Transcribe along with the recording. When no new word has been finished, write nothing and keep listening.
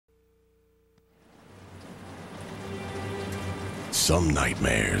Some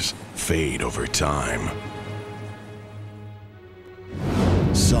nightmares fade over time.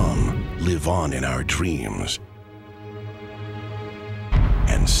 Some live on in our dreams.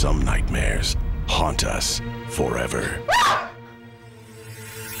 And some nightmares haunt us forever.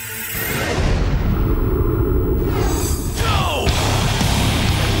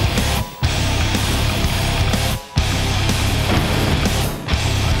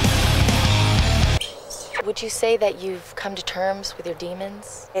 Would you say that you've come to terms with your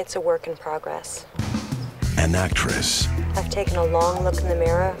demons? It's a work in progress. An actress. I've taken a long look in the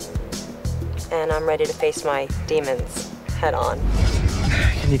mirror, and I'm ready to face my demons head on.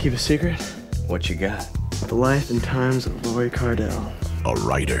 Can you keep a secret? What you got? The life and times of Lori Cardell. A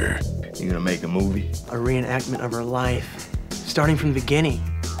writer. You gonna make a movie? A reenactment of her life, starting from the beginning,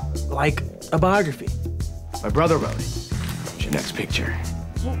 like a biography. My brother wrote it. What's your next picture?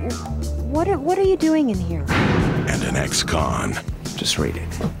 What are you doing in here? And an ex-con. Just read it.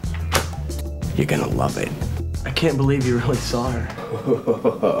 You're gonna love it. I can't believe you really saw her.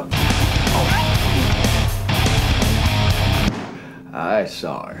 I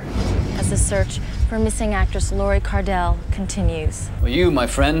saw her. As the search for missing actress Lori Cardell continues. Well, you, my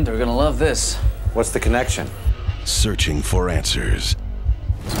friend, are gonna love this. What's the connection? Searching for answers.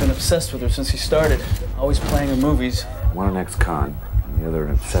 He's been obsessed with her since he started. Always playing her movies. One an ex-con, and the other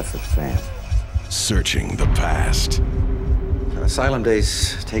an obsessive fan. Searching the past. Asylum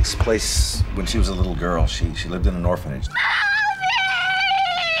Days takes place when she was a little girl. She lived in an orphanage.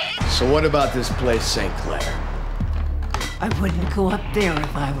 So what about this place, St. Clair? I wouldn't go up there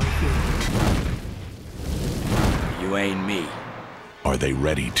if I were you. You ain't me. Are they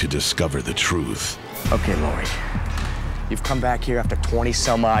ready to discover the truth? Okay, Lori. You've come back here after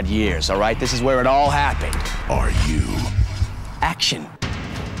 20-some-odd years, all right? This is where it all happened. Are you? Action.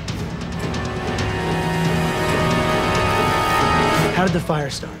 How did the fire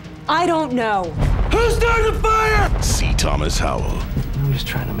start? I don't know. Who started the fire? C. Thomas Howell I'm just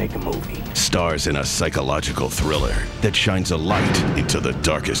trying to make a movie. stars in a psychological thriller that shines a light into the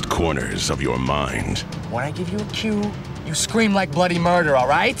darkest corners of your mind. When I give you a cue, you scream like bloody murder, all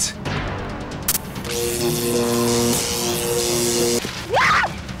right?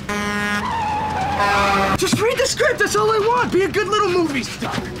 Just read the script, that's all I want. Be a good little movie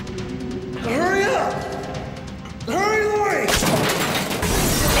star. Hurry up! Hurry, Lori!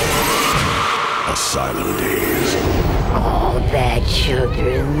 Asylum Days. All bad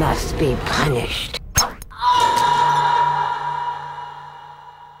children must be punished.